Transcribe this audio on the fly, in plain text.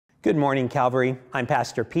Good morning, Calvary. I'm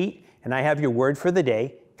Pastor Pete, and I have your word for the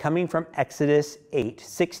day coming from Exodus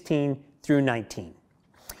 8:16 through 19.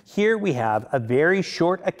 Here we have a very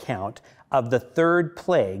short account of the third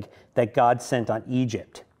plague that God sent on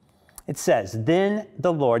Egypt. It says, "Then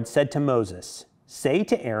the Lord said to Moses, 'Say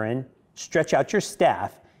to Aaron, stretch out your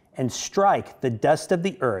staff and strike the dust of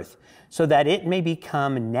the earth so that it may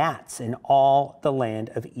become gnats in all the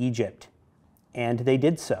land of Egypt.' And they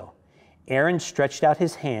did so. Aaron stretched out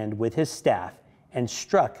his hand with his staff and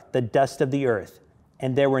struck the dust of the earth,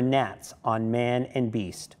 and there were gnats on man and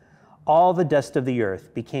beast. All the dust of the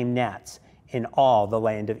earth became gnats in all the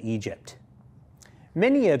land of Egypt."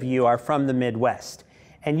 Many of you are from the Midwest,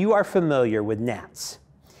 and you are familiar with gnats.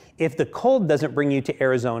 If the cold doesn't bring you to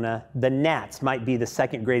Arizona, the gnats might be the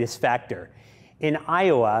second greatest factor. In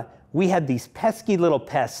Iowa, we had these pesky little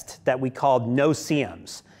pests that we called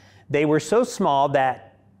no-see-ums. They were so small that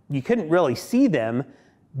you couldn't really see them,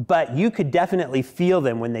 but you could definitely feel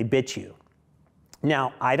them when they bit you.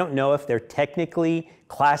 Now, I don't know if they're technically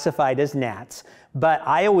classified as gnats, but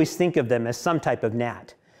I always think of them as some type of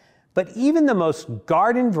gnat. But even the most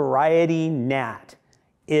garden variety gnat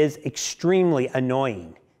is extremely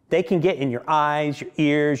annoying. They can get in your eyes, your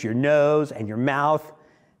ears, your nose, and your mouth.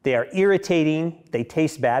 They are irritating. They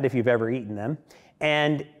taste bad if you've ever eaten them.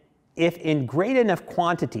 And if in great enough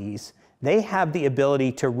quantities, they have the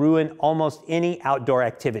ability to ruin almost any outdoor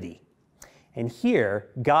activity. And here,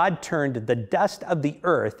 God turned the dust of the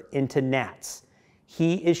earth into gnats.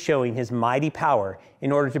 He is showing his mighty power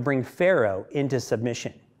in order to bring Pharaoh into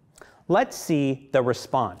submission. Let's see the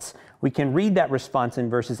response. We can read that response in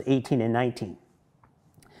verses 18 and 19.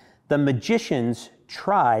 "The magicians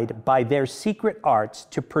tried by their secret arts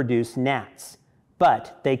to produce gnats,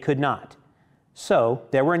 but they could not. So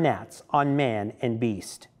there were gnats on man and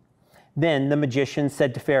beast. Then the magician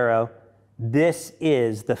said to Pharaoh, 'This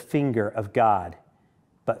is the finger of God.'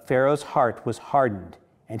 But Pharaoh's heart was hardened,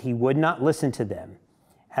 and he would not listen to them,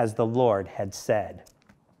 as the Lord had said."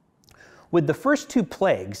 With the first two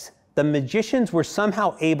plagues, the magicians were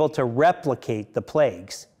somehow able to replicate the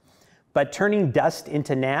plagues. But turning dust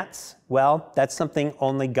into gnats, well, that's something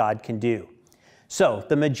only God can do. So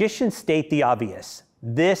the magicians state the obvious.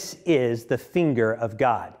 This is the finger of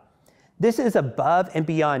God. This is above and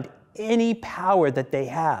beyond any power that they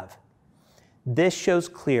have. This shows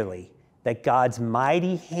clearly that God's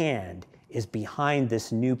mighty hand is behind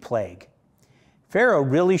this new plague. Pharaoh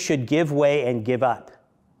really should give way and give up,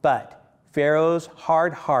 but Pharaoh's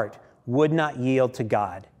hard heart would not yield to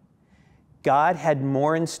God. God had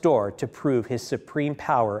more in store to prove his supreme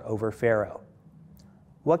power over Pharaoh.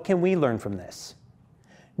 What can we learn from this?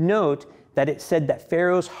 Note that it said that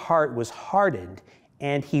Pharaoh's heart was hardened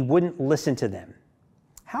and he wouldn't listen to them.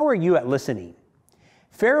 How are you at listening?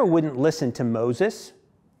 Pharaoh wouldn't listen to Moses,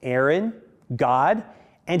 Aaron, God,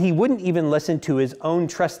 and he wouldn't even listen to his own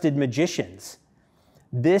trusted magicians.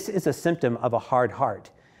 This is a symptom of a hard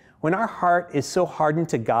heart. When our heart is so hardened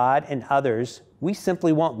to God and others, we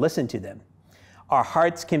simply won't listen to them. Our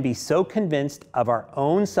hearts can be so convinced of our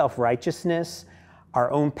own self-righteousness, our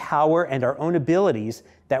own power, and our own abilities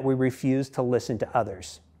that we refuse to listen to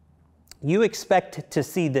others. You expect to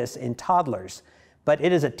see this in toddlers, but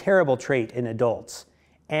it is a terrible trait in adults,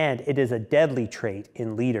 and it is a deadly trait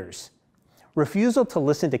in leaders. Refusal to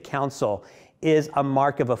listen to counsel is a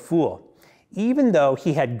mark of a fool. Even though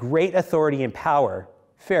he had great authority and power,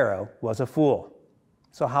 Pharaoh was a fool.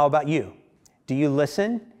 So how about you? Do you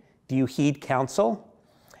listen? Do you heed counsel?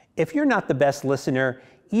 If you're not the best listener,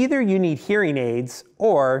 either you need hearing aids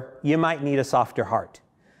or you might need a softer heart.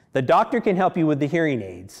 The doctor can help you with the hearing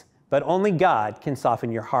aids, but only God can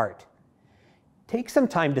soften your heart. Take some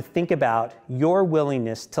time to think about your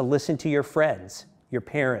willingness to listen to your friends, your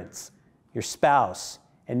parents, your spouse,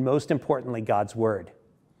 and most importantly, God's word.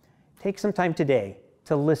 Take some time today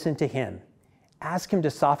to listen to him. Ask him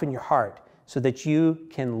to soften your heart so that you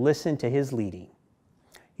can listen to his leading.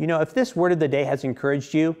 You know, if this word of the day has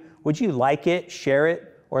encouraged you, would you like it, share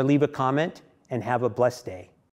it, or leave a comment? And have a blessed day.